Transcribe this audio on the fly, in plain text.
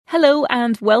Hello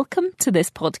and welcome to this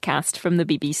podcast from the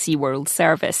BBC World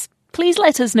Service. Please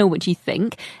let us know what you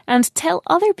think and tell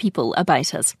other people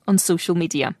about us on social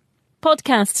media.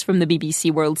 Podcasts from the BBC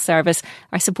World Service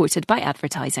are supported by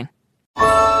advertising.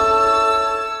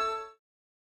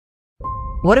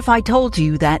 What if I told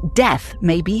you that death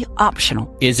may be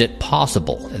optional? Is it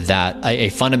possible that a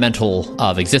fundamental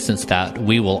of existence that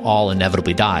we will all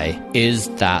inevitably die, is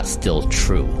that still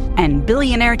true? And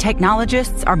billionaire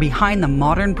technologists are behind the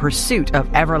modern pursuit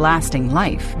of everlasting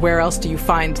life. Where else do you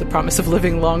find the promise of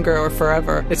living longer or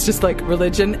forever? It's just like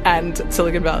religion and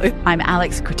Silicon Valley. I'm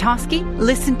Alex Krotowski.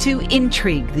 Listen to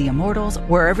Intrigue the Immortals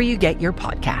wherever you get your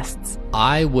podcasts.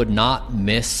 I would not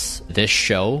miss this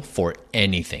show for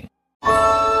anything.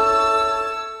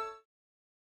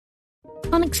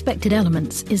 Unexpected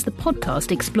Elements is the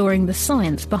podcast exploring the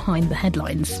science behind the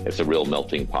headlines. It's a real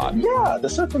melting pot. Yeah, there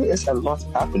certainly is a lot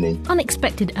happening.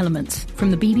 Unexpected Elements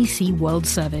from the BBC World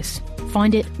Service.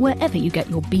 Find it wherever you get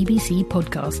your BBC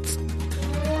podcasts.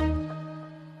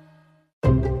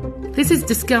 This is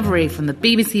Discovery from the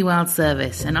BBC World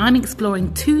Service, and I'm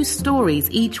exploring 2 stories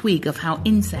each week of how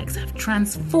insects have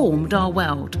transformed our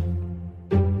world.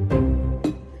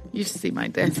 You should see my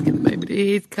desk at the moment. It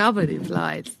is covered in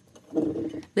flies.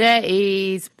 There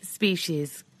is a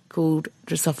species called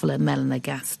Drosophila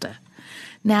melanogaster.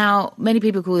 Now, many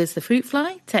people call this the fruit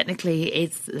fly. Technically,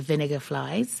 it's the vinegar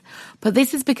flies. But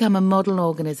this has become a model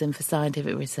organism for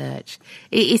scientific research.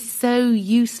 It is so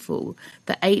useful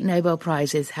that 8 Nobel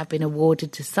Prizes have been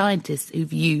awarded to scientists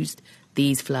who've used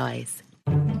these flies.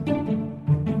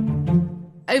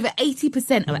 Over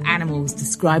 80% of animals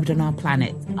described on our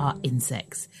planet are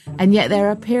insects, and yet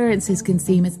their appearances can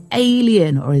seem as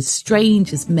alien or as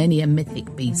strange as many a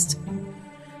mythic beast.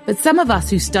 But some of us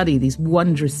who study these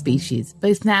wondrous species,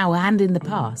 both now and in the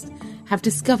past, have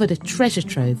discovered a treasure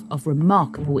trove of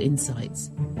remarkable insights.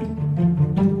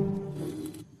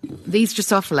 These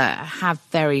Drosophila have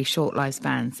very short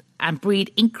lifespans and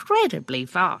breed incredibly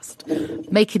fast,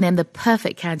 making them the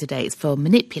perfect candidates for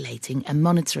manipulating and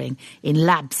monitoring in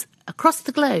labs across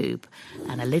the globe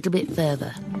and a little bit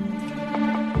further.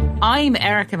 I'm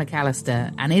Erica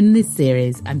McAlister, and in this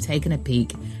series I'm taking a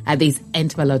peek at these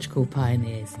entomological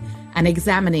pioneers and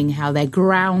examining how their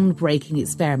groundbreaking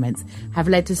experiments have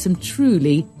led to some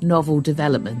truly novel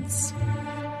developments.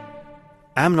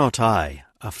 Am not I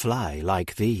a fly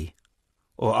like thee?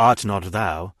 Or art not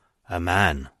thou a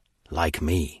man like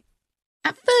me?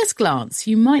 At first glance,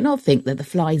 you might not think that the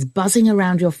flies buzzing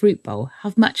around your fruit bowl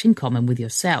have much in common with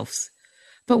yourselves.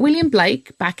 But William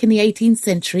Blake, back in the 18th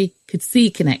century, could see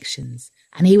connections,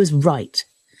 and he was right.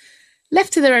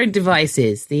 Left to their own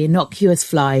devices, the innocuous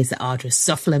flies that are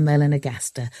Drosophila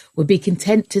melanogaster would be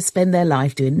content to spend their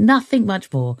life doing nothing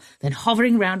much more than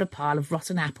hovering round a pile of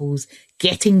rotten apples,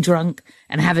 getting drunk,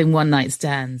 and having one-night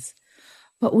stands.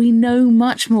 But we know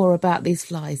much more about these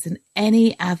flies than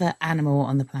any other animal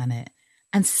on the planet.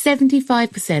 And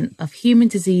 75% of human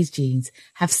disease genes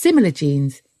have similar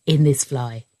genes in this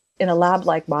fly. In a lab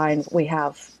like mine, we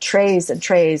have trays and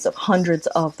trays of hundreds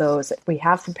of those that we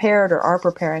have prepared or are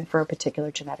preparing for a particular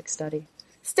genetic study.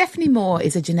 Stephanie Moore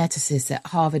is a geneticist at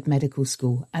Harvard Medical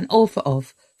School and author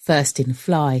of First in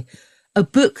Fly, a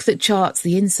book that charts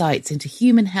the insights into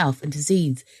human health and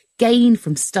disease gained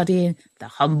from studying the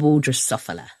humble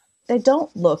Drosophila. They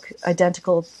don't look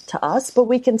identical to us, but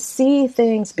we can see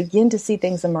things, begin to see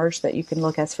things emerge that you can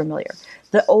look as familiar.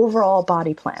 The overall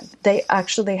body plan. They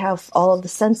actually have all of the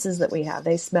senses that we have.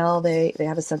 They smell, they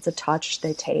have a sense of touch,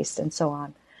 they taste, and so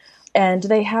on. And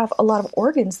they have a lot of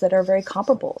organs that are very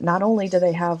comparable. Not only do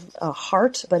they have a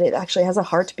heart, but it actually has a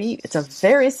heartbeat. It's a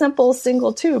very simple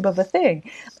single tube of a thing.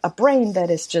 A brain that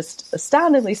is just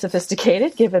astoundingly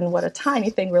sophisticated, given what a tiny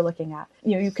thing we're looking at.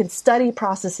 You can study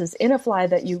processes in a fly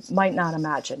that you might not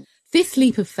imagine. This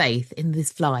leap of faith in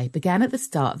this fly began at the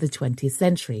start of the 20th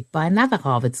century by another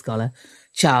Harvard scholar,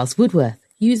 Charles Woodworth,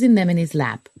 using them in his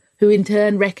lab, who in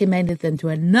turn recommended them to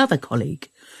another colleague,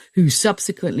 who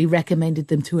subsequently recommended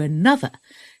them to another,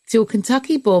 till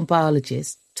Kentucky-born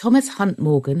biologist Thomas Hunt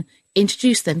Morgan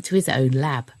introduced them to his own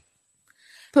lab.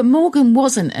 But Morgan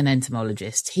wasn't an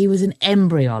entomologist, he was an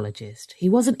embryologist. He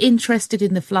wasn't interested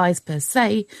in the flies per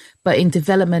se, but in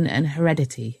development and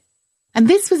heredity. And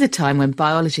this was a time when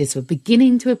biologists were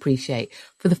beginning to appreciate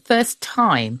for the first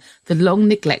time the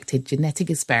long-neglected genetic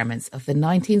experiments of the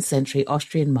 19th century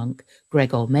Austrian monk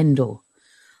Gregor Mendel.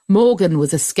 Morgan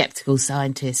was a sceptical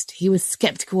scientist. He was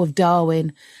sceptical of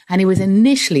Darwin, and he was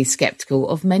initially sceptical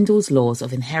of Mendel's laws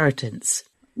of inheritance.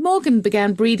 Morgan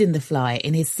began breeding the fly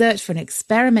in his search for an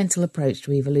experimental approach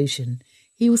to evolution.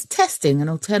 He was testing an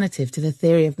alternative to the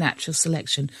theory of natural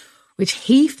selection which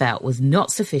he felt was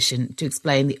not sufficient to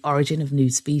explain the origin of new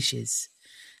species.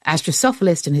 As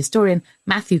Drosophilist and historian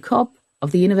Matthew Cobb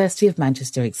of the University of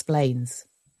Manchester explains.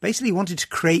 Basically, he wanted to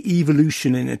create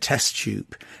evolution in a test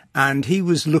tube, and he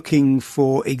was looking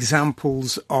for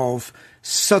examples of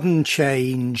sudden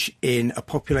change in a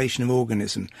population of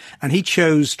organism. And he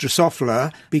chose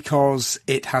Drosophila because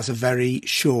it has a very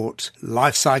short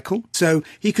life cycle. So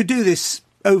he could do this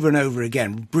over and over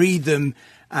again, breed them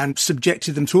and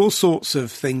subjected them to all sorts of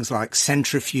things like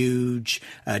centrifuge,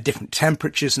 different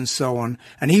temperatures and so on.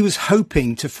 And he was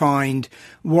hoping to find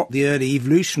what the early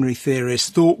evolutionary theorists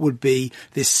thought would be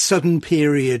this sudden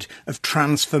period of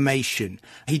transformation.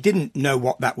 He didn't know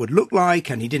what that would look like,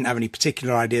 and he didn't have any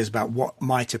particular ideas about what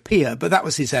might appear, but that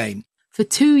was his aim. For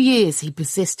 2 years, he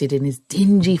persisted in his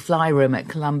dingy fly room at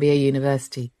Columbia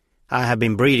University. I have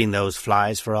been breeding those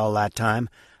flies for all that time,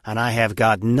 and I have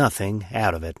got nothing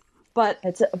out of it. But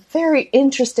it's a very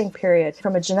interesting period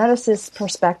from a geneticist's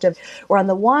perspective, where on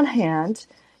the one hand,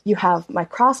 you have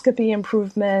microscopy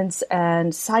improvements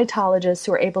and cytologists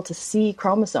who are able to see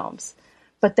chromosomes,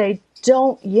 but they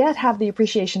don't yet have the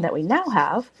appreciation that we now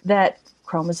have that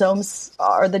chromosomes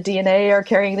are the DNA are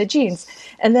carrying the genes.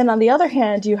 And then on the other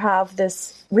hand, you have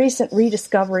this recent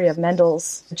rediscovery of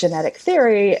Mendel's genetic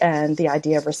theory and the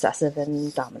idea of recessive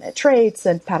and dominant traits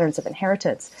and patterns of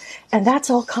inheritance. And that's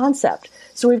all concept.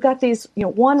 So we've got these,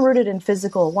 one rooted in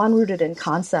physical, one rooted in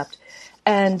concept.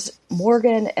 And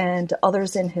Morgan and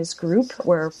others in his group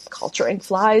were culturing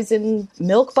flies in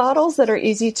milk bottles that are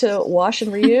easy to wash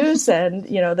and reuse. And,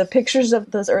 the pictures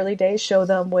of those early days show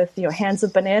them with, hands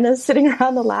of bananas sitting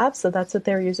around the lab. So that's what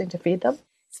they're using to feed them.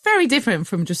 It's very different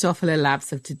from Drosophila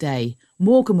labs of today.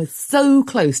 Morgan was so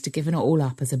close to giving it all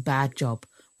up as a bad job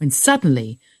when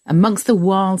suddenly, amongst the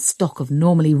wild stock of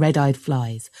normally red-eyed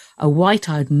flies, a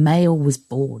white-eyed male was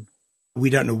born. We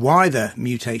don't know why the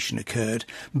mutation occurred,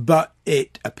 but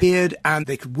it appeared, and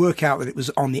they could work out that it was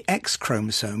on the X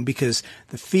chromosome because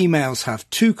the females have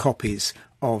 2 copies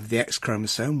of the X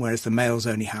chromosome, whereas the males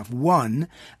only have 1.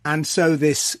 And so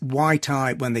this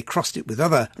white-eyed, when they crossed it with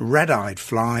other red-eyed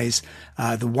flies,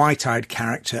 the white-eyed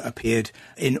character appeared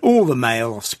in all the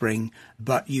male offspring,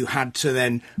 but you had to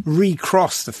then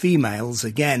recross the females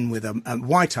again with a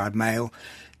white-eyed male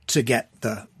to get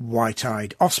the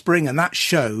white-eyed offspring, and that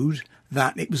showed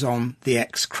that it was on the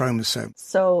X chromosome.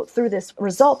 So through this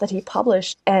result that he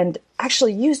published, and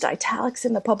actually used italics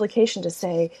in the publication to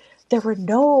say there were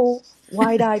no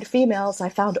wide-eyed females, I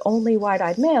found only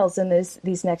wide-eyed males in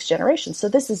these next generations. So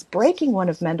this is breaking one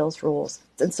of Mendel's rules.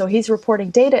 And so he's reporting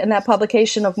data in that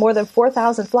publication of more than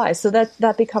 4,000 flies. So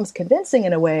that becomes convincing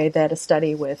in a way that a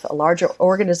study with a larger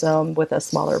organism with a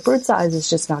smaller brood size is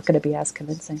just not going to be as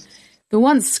convincing. The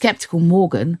once sceptical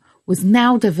Morgan was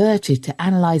now diverted to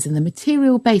analysing the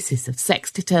material basis of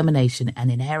sex determination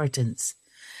and inheritance.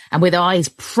 And with eyes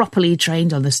properly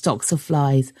trained on the stocks of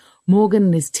flies, Morgan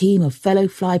and his team of fellow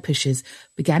fly pushers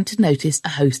began to notice a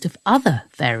host of other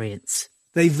variants.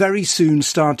 They very soon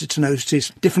started to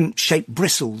notice different shaped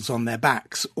bristles on their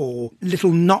backs or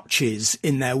little notches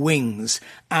in their wings.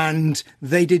 And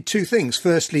they did 2 things.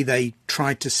 Firstly, they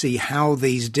tried to see how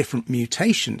these different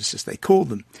mutations, as they call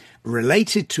them,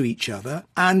 related to each other.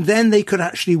 And then they could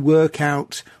actually work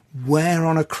out where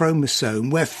on a chromosome,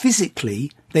 where physically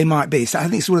they might be. So I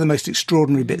think it's one of the most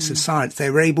extraordinary bits of science. They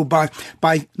were able, by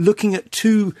looking at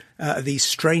 2 of these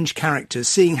strange characters,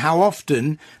 seeing how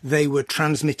often they were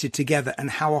transmitted together and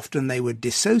how often they were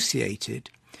dissociated,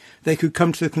 they could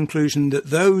come to the conclusion that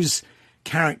those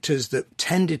characters that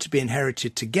tended to be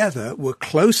inherited together were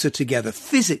closer together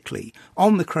physically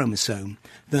on the chromosome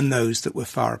than those that were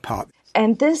far apart.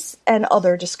 And this and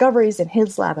other discoveries in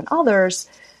his lab and others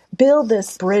build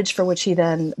this bridge for which he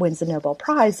then wins the Nobel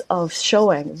Prize of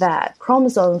showing that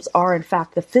chromosomes are in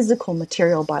fact the physical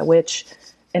material by which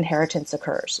inheritance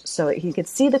occurs. So he could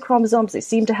see the chromosomes, they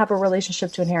seem to have a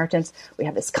relationship to inheritance. We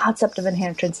have this concept of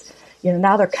inheritance,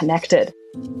 now they're connected.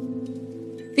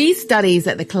 These studies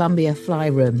at the Columbia Fly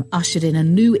Room ushered in a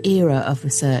new era of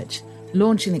research,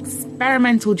 launching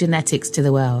experimental genetics to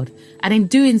the world, and in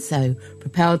doing so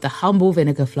propelled the humble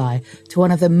vinegar fly to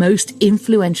one of the most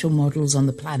influential models on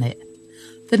the planet.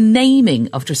 The naming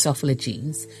of Drosophila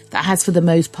genes, that has for the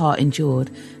most part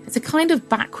endured, is a kind of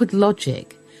backward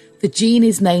logic. The gene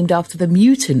is named after the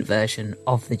mutant version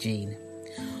of the gene.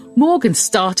 Morgan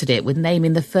started it with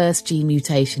naming the first gene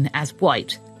mutation as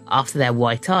white, after their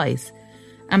white eyes,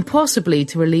 and possibly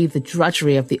to relieve the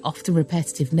drudgery of the often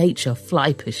repetitive nature of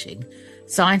fly pushing,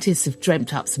 scientists have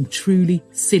dreamt up some truly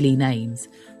silly names,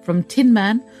 from Tin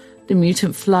Man, the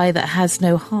mutant fly that has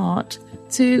no heart,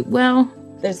 to,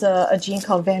 There's a gene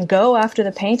called Van Gogh after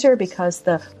the painter because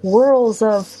the whirls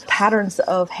of patterns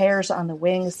of hairs on the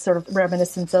wings, sort of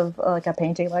reminiscent of like a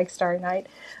painting like Starry Night.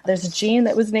 There's a gene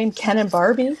that was named Ken and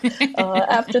Barbie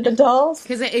after the dolls.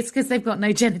 It's because they've got no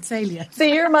genitalia. So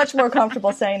you're much more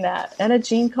comfortable saying that. And a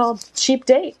gene called Cheap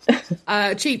Date.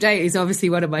 Cheap Date is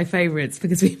obviously one of my favourites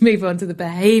because we move on to the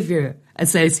behaviour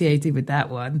associated with that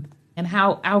one and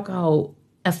how alcohol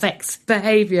affects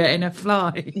behaviour in a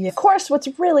fly. Yeah. Of course, what's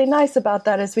really nice about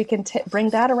that is we can bring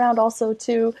that around also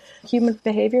to human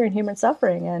behaviour and human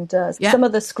suffering. And some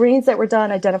of the screens that were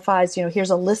done identifies, here's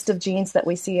a list of genes that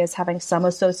we see as having some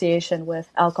association with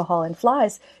alcohol in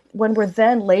flies. When we're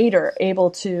then later able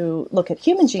to look at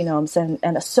human genomes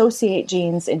and associate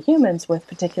genes in humans with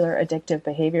particular addictive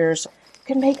behaviours,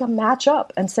 can make them match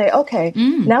up and say, okay,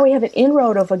 now we have an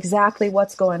inroad of exactly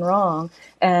what's going wrong.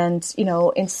 And,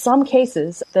 in some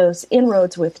cases, those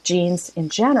inroads with genes in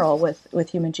general, with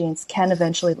human genes, can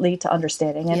eventually lead to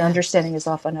understanding. And understanding is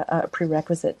often a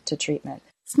prerequisite to treatment.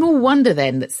 Small wonder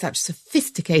then that such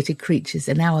sophisticated creatures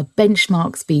are now a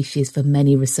benchmark species for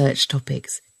many research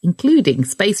topics, including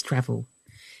space travel.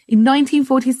 In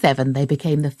 1947, they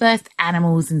became the first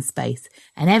animals in space,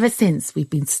 and ever since we've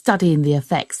been studying the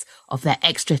effects of their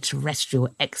extraterrestrial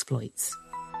exploits.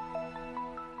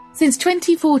 Since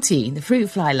 2014, the Fruit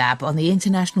Fly Lab on the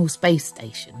International Space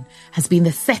Station has been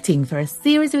the setting for a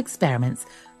series of experiments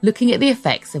looking at the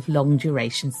effects of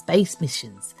long-duration space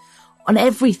missions on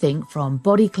everything from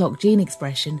body clock gene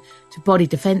expression to body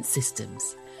defence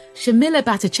systems. Shamila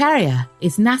Bhattacharya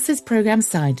is NASA's program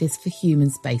scientist for human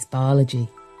space biology.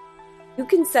 You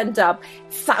can send up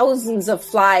thousands of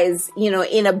flies,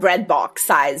 in a bread box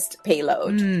sized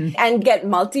payload and get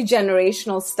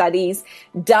multi-generational studies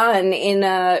done in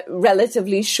a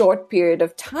relatively short period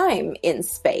of time in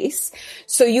space.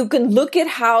 So you can look at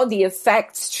how the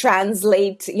effects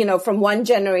translate, from one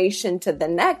generation to the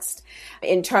next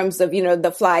in terms of,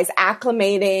 the flies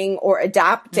acclimating or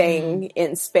adapting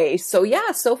in space. So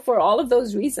so for all of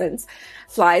those reasons,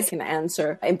 flies can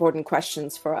answer important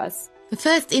questions for us. The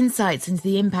first insights into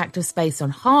the impact of space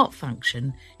on heart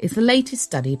function is the latest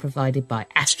study provided by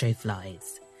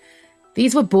astroflies.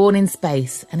 These were born in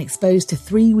space and exposed to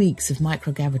 3 weeks of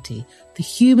microgravity, the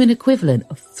human equivalent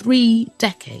of 3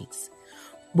 decades.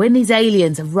 When these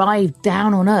aliens arrived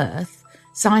down on Earth,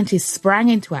 scientists sprang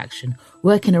into action,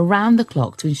 working around the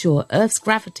clock to ensure Earth's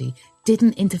gravity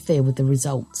didn't interfere with the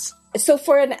results. So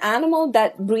for an animal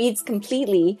that breathes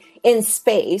completely in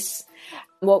space,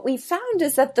 what we found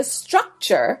is that the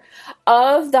structure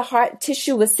of the heart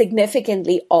tissue was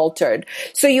significantly altered.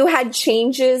 So you had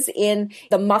changes in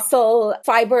the muscle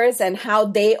fibers and how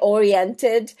they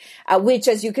oriented, which,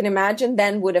 as you can imagine,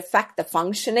 then would affect the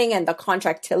functioning and the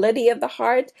contractility of the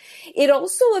heart. It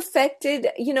also affected,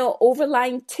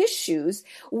 overlying tissues,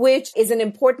 which is an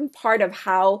important part of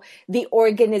how the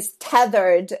organ is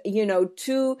tethered,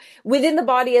 to within the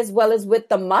body as well as with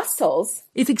the muscles.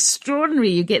 It's extraordinary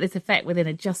you get this effect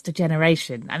within just a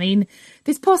generation. I mean,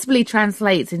 this possibly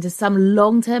translates into some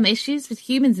long-term issues with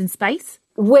humans in space.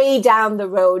 Way down the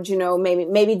road,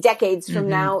 maybe decades from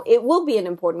now, it will be an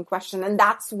important question. And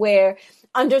that's where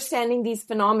understanding these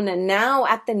phenomena now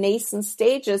at the nascent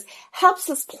stages helps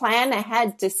us plan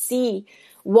ahead to see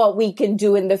what we can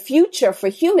do in the future for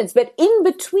humans. But in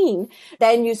between,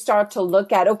 then you start to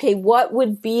look at, okay, what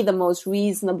would be the most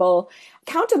reasonable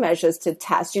countermeasures to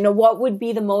test? What would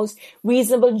be the most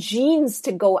reasonable genes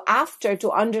to go after to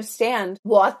understand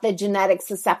what the genetic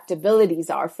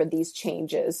susceptibilities are for these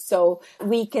changes? So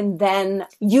we can then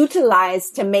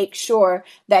utilize to make sure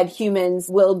that humans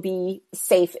will be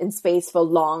safe in space for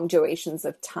long durations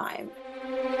of time.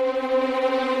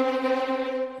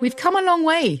 We've come a long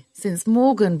way since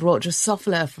Morgan brought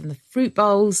Drosophila from the fruit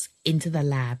bowls into the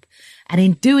lab. And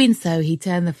in doing so, he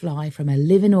turned the fly from a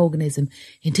living organism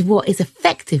into what is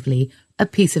effectively a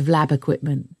piece of lab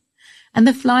equipment. And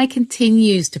the fly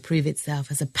continues to prove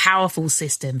itself as a powerful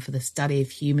system for the study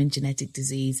of human genetic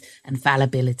disease and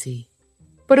fallibility.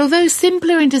 But although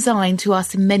simpler in design to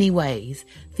us in many ways,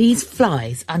 these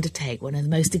flies undertake one of the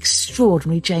most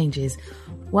extraordinary changes,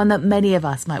 one that many of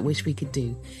us might wish we could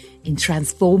do, in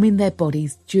transforming their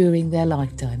bodies during their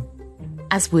lifetime,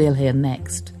 as we'll hear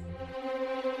next.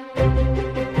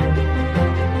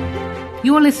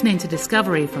 You're listening to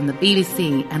Discovery from the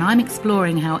BBC, and I'm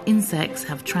exploring how insects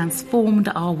have transformed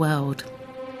our world.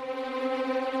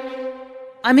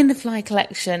 I'm in the fly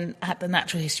collection at the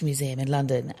Natural History Museum in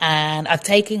London, and I've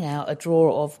taken out a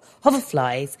drawer of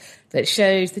hoverflies that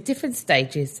shows the different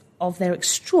stages of their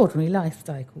extraordinary life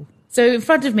cycle. So in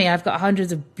front of me, I've got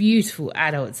hundreds of beautiful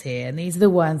adults here, and these are the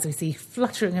ones we see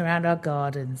fluttering around our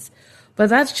gardens. But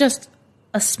that's just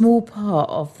a small part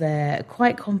of their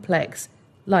quite complex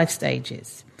life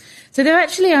stages. So they've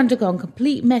actually undergone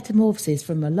complete metamorphosis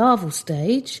from a larval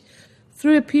stage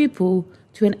through a pupal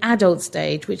to an adult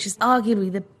stage, which is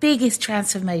arguably the biggest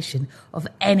transformation of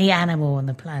any animal on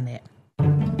the planet.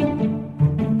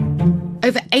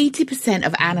 Over 80%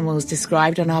 of animals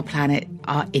described on our planet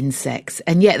are insects,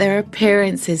 and yet their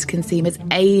appearances can seem as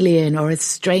alien or as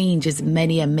strange as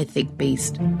many a mythic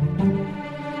beast.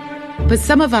 But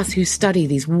some of us who study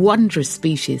these wondrous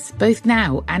species, both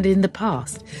now and in the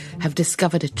past, have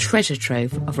discovered a treasure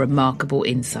trove of remarkable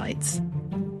insights.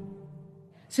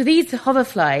 So these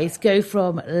hoverflies go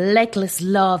from legless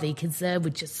larvae concerned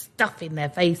with just stuffing their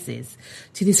faces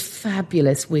to these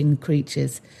fabulous winged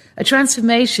creatures, a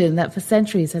transformation that for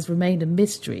centuries has remained a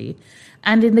mystery,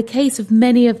 and in the case of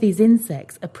many of these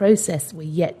insects, a process we're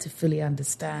yet to fully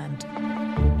understand.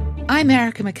 I'm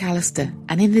Erica McAlister,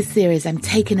 and in this series I'm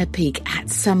taking a peek at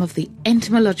some of the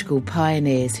entomological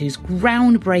pioneers whose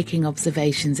groundbreaking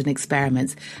observations and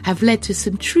experiments have led to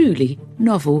some truly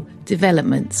novel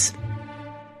developments.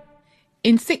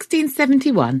 In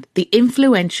 1671, the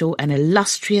influential and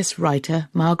illustrious writer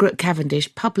Margaret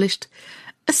Cavendish published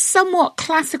a somewhat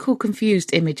classical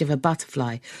confused image of a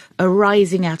butterfly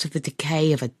arising out of the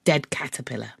decay of a dead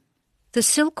caterpillar. The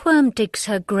silkworm digs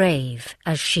her grave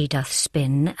as she doth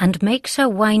spin, and makes her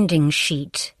winding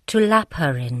sheet to lap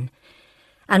her in,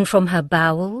 and from her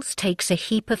bowels takes a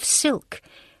heap of silk,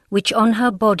 which on her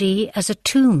body as a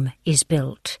tomb is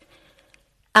built.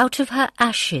 Out of her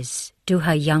ashes do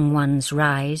her young ones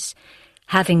rise,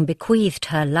 having bequeathed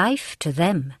her life to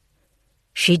them.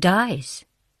 She dies.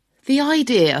 The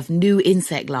idea of new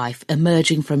insect life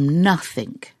emerging from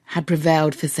nothing had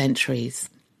prevailed for centuries.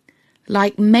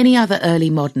 Like many other early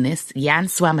modernists, Jan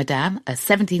Swammerdam, a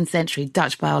 17th century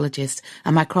Dutch biologist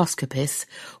and microscopist,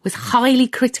 was highly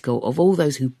critical of all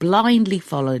those who blindly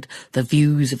followed the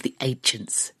views of the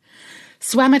ancients.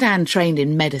 Swammerdam trained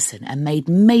in medicine and made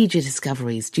major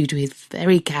discoveries due to his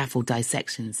very careful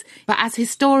dissections. But as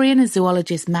historian and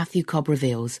zoologist Matthew Cobb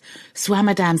reveals,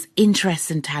 Swammerdam's interests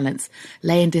and talents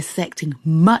lay in dissecting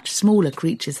much smaller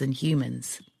creatures than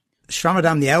humans.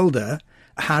 Swammerdam the Elder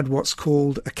had what's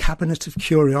called a cabinet of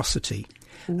curiosity.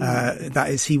 That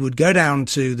is, he would go down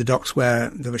to the docks where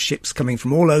there were ships coming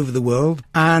from all over the world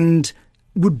and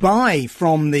would buy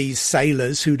from these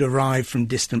sailors who'd arrived from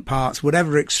distant parts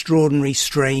whatever extraordinary,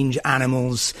 strange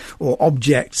animals or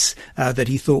objects that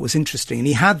he thought was interesting. And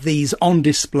he had these on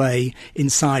display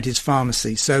inside his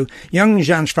pharmacy. So young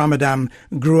Jan Swammerdam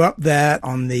grew up there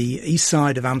on the east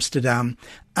side of Amsterdam,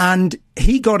 and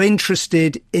he got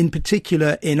interested in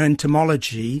particular in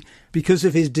entomology because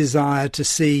of his desire to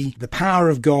see the power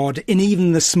of God in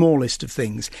even the smallest of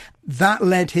things. That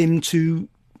led him to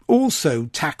also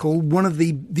tackle one of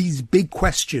these big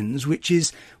questions, which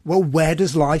is, well, where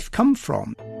does life come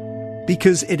from?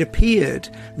 Because it appeared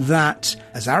that,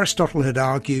 as Aristotle had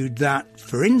argued, that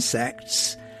for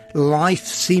insects, life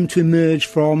seemed to emerge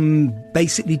from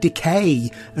basically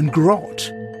decay and grot.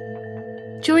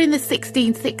 During the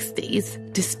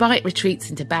 1660s, despite retreats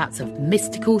into bouts of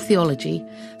mystical theology,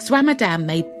 Swammerdam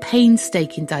made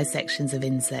painstaking dissections of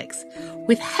insects,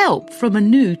 with help from a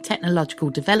new technological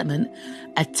development,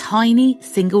 a tiny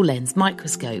single-lens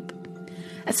microscope.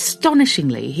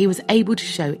 Astonishingly, he was able to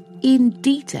show in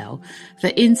detail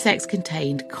that insects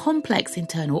contained complex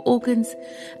internal organs,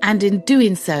 and in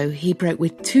doing so, he broke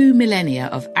with 2 millennia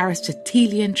of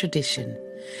Aristotelian tradition.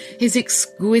 His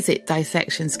exquisite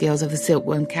dissection skills of the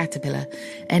silkworm caterpillar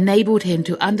enabled him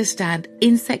to understand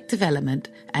insect development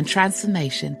and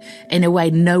transformation in a way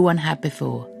no one had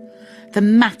before. The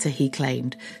matter, he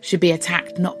claimed, should be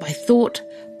attacked not by thought,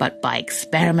 but by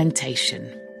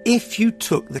experimentation. If you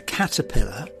took the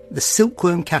caterpillar, the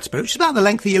silkworm caterpillar, which is about the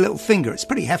length of your little finger, it's a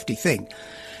pretty hefty thing,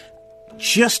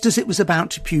 just as it was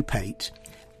about to pupate,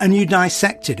 and you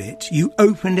dissected it, you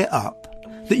opened it up,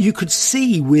 that you could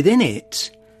see within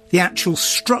it the actual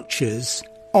structures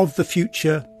of the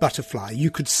future butterfly.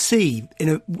 You could see,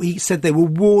 he said they were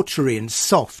watery and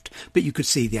soft, but you could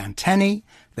see the antennae,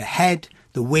 the head,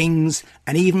 the wings,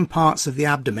 and even parts of the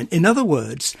abdomen. In other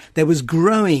words, there was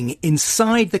growing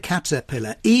inside the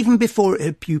caterpillar, even before it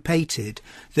had pupated,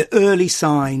 the early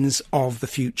signs of the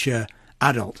future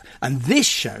adult. And this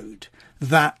showed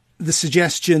that the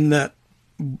suggestion that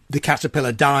the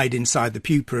caterpillar died inside the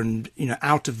pupa and,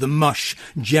 out of the mush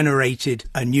generated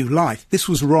a new life. This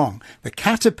was wrong. The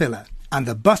caterpillar and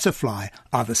the butterfly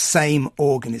are the same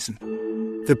organism.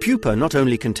 The pupa not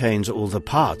only contains all the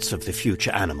parts of the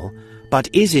future animal, but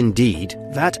is indeed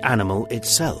that animal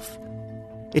itself.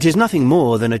 It is nothing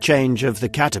more than a change of the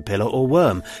caterpillar or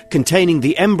worm, containing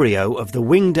the embryo of the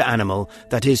winged animal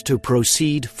that is to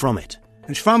proceed from it.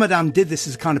 And Swammerdam did this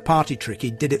as a kind of party trick. He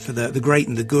did it for the great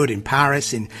and the good in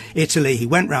Paris, in Italy. He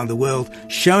went round the world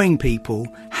showing people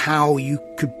how you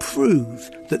could prove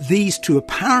that these two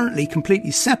apparently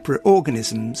completely separate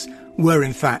organisms were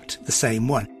in fact the same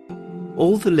one.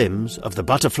 All the limbs of the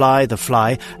butterfly, the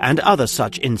fly, and other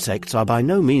such insects are by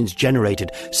no means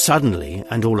generated suddenly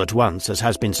and all at once, as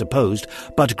has been supposed,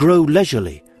 but grow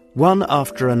leisurely, one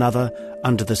after another,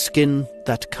 under the skin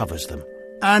that covers them.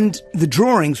 And the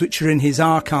drawings which are in his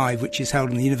archive, which is held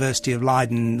in the University of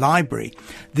Leiden Library,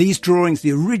 these drawings,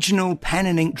 the original pen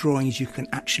and ink drawings, you can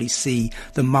actually see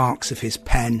the marks of his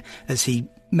pen as he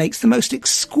makes the most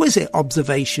exquisite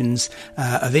observations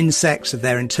of insects, of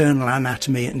their internal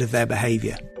anatomy and of their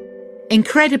behaviour.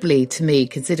 Incredibly to me,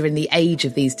 considering the age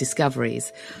of these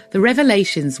discoveries, the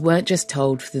revelations weren't just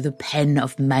told through the pen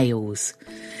of males.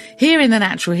 Here in the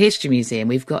Natural History Museum,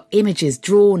 we've got images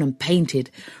drawn and painted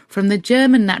from the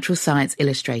German natural science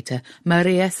illustrator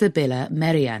Maria Sibylla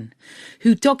Merian,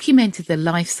 who documented the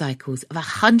life cycles of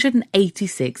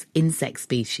 186 insect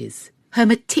species. Her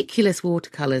meticulous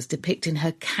watercolours depicting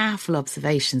her careful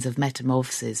observations of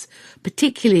metamorphoses,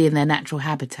 particularly in their natural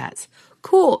habitats,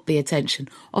 caught the attention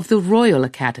of the Royal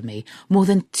Academy more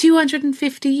than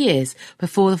 250 years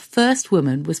before the first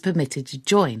woman was permitted to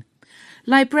join.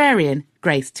 Librarian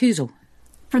Grace Touzle.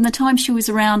 From the time she was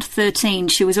around 13,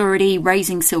 she was already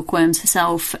raising silkworms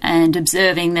herself and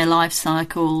observing their life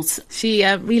cycles. She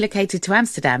relocated to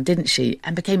Amsterdam, didn't she,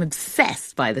 and became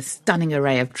obsessed by the stunning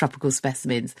array of tropical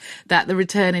specimens that the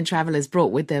returning travellers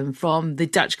brought with them from the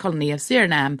Dutch colony of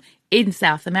Suriname in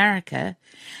South America.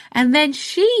 And then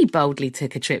she boldly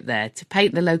took a trip there to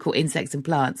paint the local insects and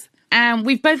plants. And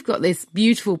we've both got this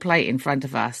beautiful plate in front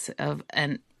of us of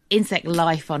an insect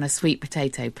life on a sweet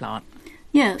potato plant.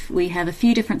 Yeah, we have a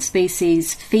few different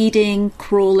species feeding,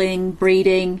 crawling,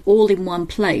 breeding, all in one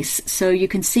place. So you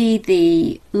can see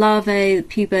the larvae, the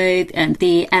pupae, and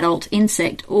the adult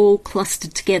insect all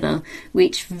clustered together,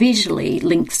 which visually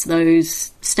links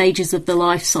those stages of the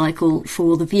life cycle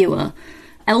for the viewer.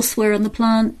 Elsewhere on the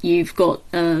plant, you've got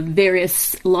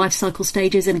various life cycle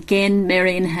stages, and again,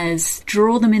 Marion has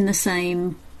drawn them in the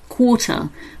same quarter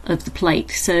of the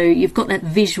plate, so you've got that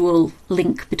visual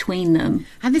link between them.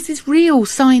 And this is real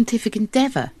scientific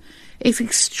endeavour. It's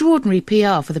extraordinary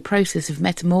PR for the process of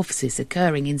metamorphosis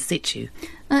occurring in situ.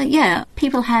 Yeah,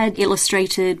 people had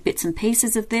illustrated bits and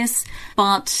pieces of this,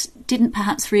 but didn't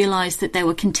perhaps realise that they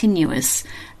were continuous.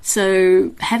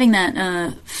 So having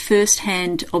that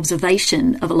first-hand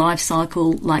observation of a life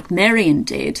cycle like Marion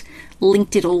did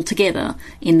linked it all together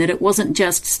in that it wasn't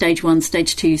just stage 1,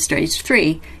 stage 2, stage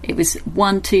 3. It was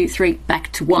 1, 2, 3,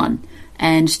 back to 1,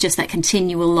 and just that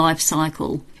continual life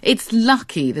cycle. It's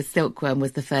lucky the silkworm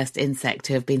was the first insect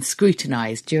to have been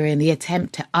scrutinised during the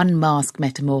attempt to unmask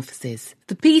metamorphoses.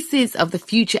 The pieces of the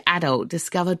future adult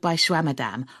discovered by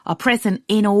Swammerdam are present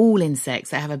in all insects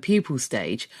that have a pupal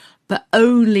stage, but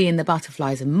only in the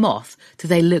butterflies and moth do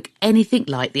they look anything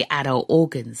like the adult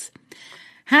organs.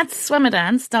 Had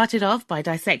Swammerdam started off by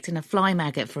dissecting a fly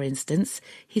maggot, for instance,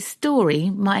 his story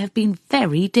might have been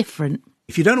very different.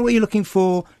 If you don't know what you're looking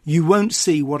for, you won't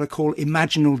see what are called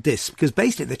imaginal discs, because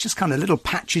basically they're just kind of little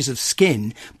patches of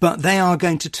skin, but they are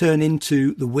going to turn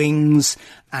into the wings,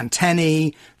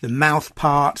 antennae, the mouth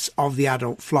parts of the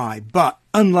adult fly. But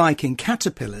unlike in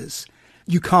caterpillars,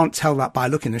 you can't tell that by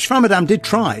looking. And Swammerdam did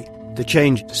try. The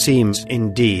change seems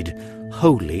indeed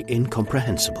wholly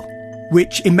incomprehensible.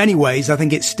 Which in many ways I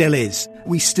think it still is.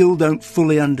 We still don't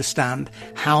fully understand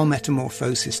how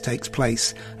metamorphosis takes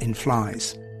place in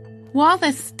flies. While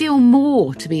there's still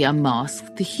more to be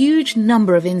unmasked, the huge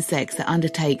number of insects that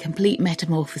undertake complete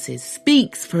metamorphosis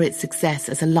speaks for its success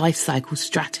as a life cycle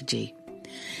strategy.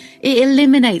 It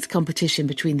eliminates competition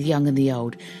between the young and the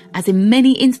old, as in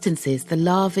many instances the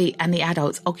larvae and the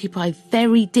adults occupy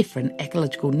very different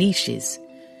ecological niches.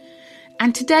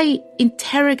 And today,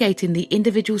 interrogating the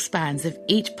individual spans of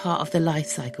each part of the life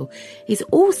cycle is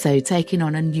also taking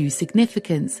on a new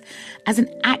significance as an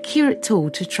accurate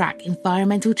tool to track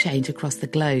environmental change across the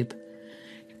globe.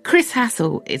 Chris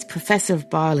Hassel is Professor of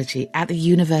Biology at the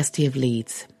University of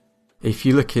Leeds. If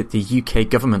you look at the UK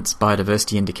government's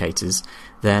biodiversity indicators,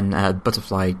 then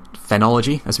butterfly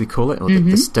phenology, as we call it, or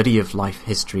the study of life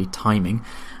history timing,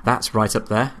 that's right up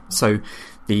there. So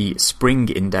the spring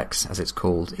index, as it's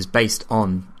called, is based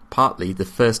on partly the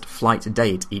first flight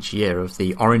date each year of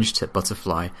the orange-tip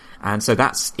butterfly. And so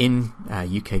that's in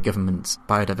UK government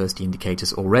biodiversity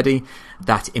indicators already.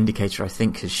 That indicator, I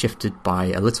think, has shifted by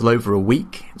a little over a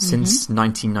week since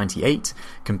 1998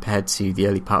 compared to the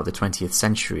early part of the 20th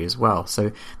century as well.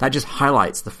 So that just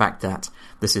highlights the fact that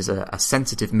this is a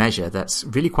sensitive measure that's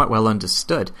really quite well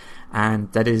understood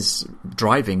and that is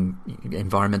driving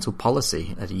environmental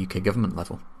policy at a UK government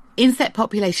level. Insect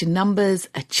population numbers,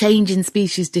 a change in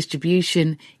species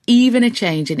distribution, even a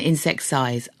change in insect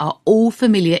size are all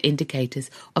familiar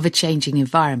indicators of a changing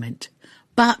environment.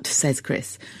 But, says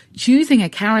Chris, choosing a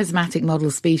charismatic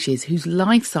model species whose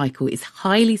life cycle is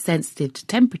highly sensitive to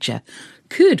temperature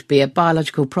could be a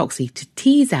biological proxy to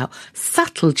tease out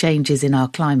subtle changes in our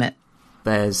climate.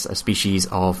 There's a species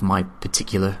of my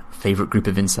particular favourite group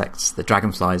of insects, the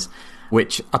dragonflies,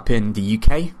 which up in the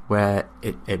UK, where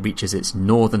it reaches its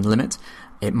northern limit,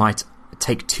 it might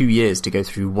take 2 years to go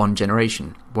through one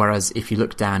generation. Whereas if you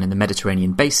look down in the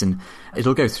Mediterranean basin,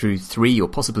 it'll go through 3 or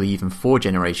possibly even 4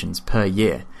 generations per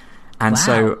year. And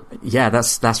so, yeah,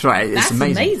 that's right. It's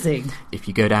amazing. If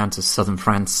you go down to southern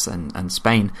France and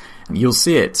Spain, you'll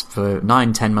see it for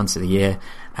 9-10 months of the year.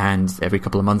 And every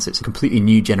couple of months, it's a completely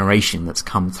new generation that's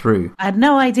come through. I had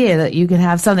no idea that you could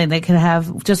have something that could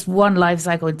have just one life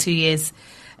cycle in 2 years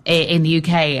in the UK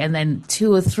and then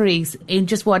 2 or 3 in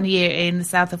just 1 year in the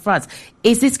south of France.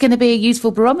 Is this going to be a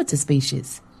useful barometer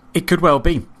species? It could well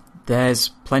be. There's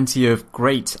plenty of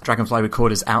great dragonfly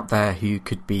recorders out there who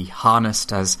could be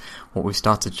harnessed as what we've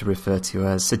started to refer to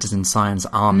as citizen science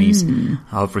armies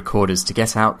of recorders to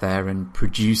get out there and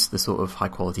produce the sort of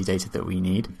high-quality data that we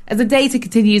need. As the data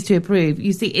continues to improve,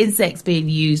 you see insects being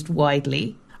used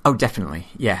widely. Oh, definitely,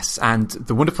 yes. And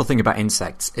the wonderful thing about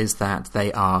insects is that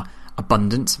they are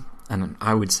abundant, and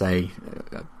I would say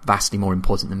vastly more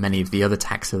important than many of the other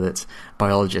taxa that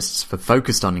biologists have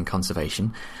focused on in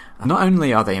conservation. Not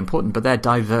only are they important, but they're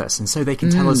diverse, and so they can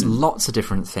tell us lots of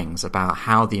different things about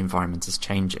how the environment is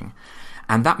changing.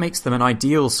 And that makes them an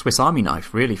ideal Swiss Army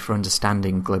knife, really, for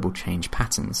understanding global change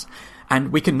patterns.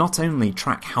 And we can not only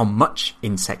track how much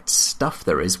insect stuff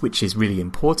there is, which is really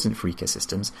important for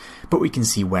ecosystems, but we can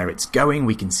see where it's going,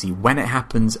 we can see when it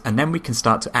happens, and then we can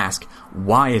start to ask,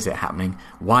 why is it happening,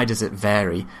 why does it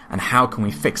vary, and how can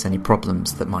we fix any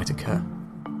problems that might occur?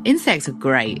 Insects are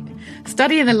great.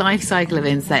 Studying the life cycle of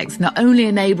insects not only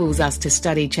enables us to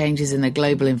study changes in the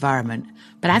global environment,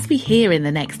 but as we hear in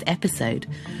the next episode,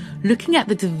 looking at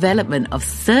the development of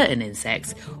certain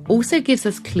insects also gives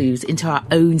us clues into our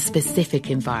own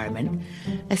specific environment,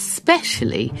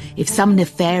 especially if some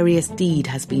nefarious deed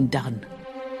has been done.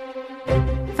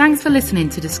 Thanks for listening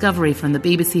to Discovery from the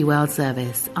BBC World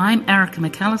Service. I'm Erica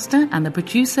McAlister and the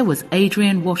producer was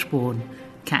Adrian Washbourne.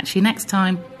 Catch you next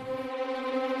time.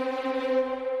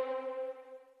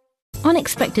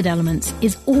 Unexpected Elements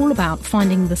is all about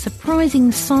finding the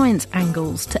surprising science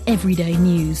angles to everyday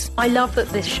news. I love that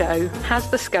this show has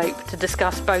the scope to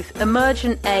discuss both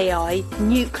emergent AI,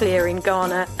 nuclear in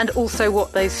Ghana, and also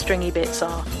what those stringy bits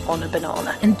are on a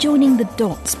banana. And joining the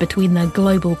dots between their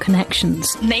global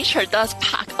connections. Nature does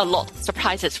pack a lot of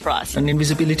surprises for us. An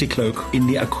invisibility cloak in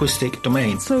the acoustic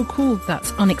domain. So cool.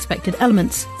 That's Unexpected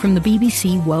Elements from the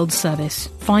BBC World Service.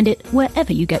 Find it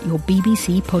wherever you get your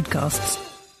BBC podcasts.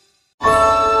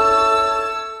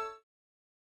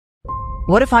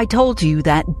 What if I told you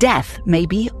that death may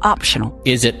be optional?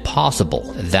 Is it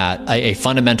possible that a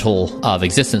fundamental of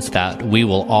existence that we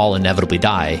will all inevitably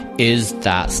die, is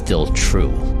that still true?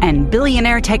 And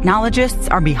billionaire technologists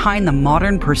are behind the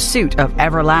modern pursuit of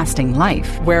everlasting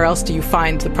life. Where else do you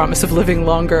find the promise of living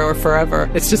longer or forever?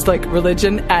 It's just like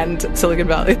religion and Silicon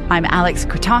Valley. I'm Alex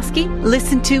Krotowski.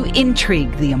 Listen to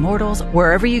Intrigue the Immortals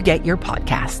wherever you get your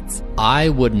podcasts. I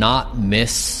would not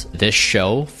miss this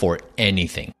show for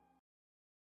anything.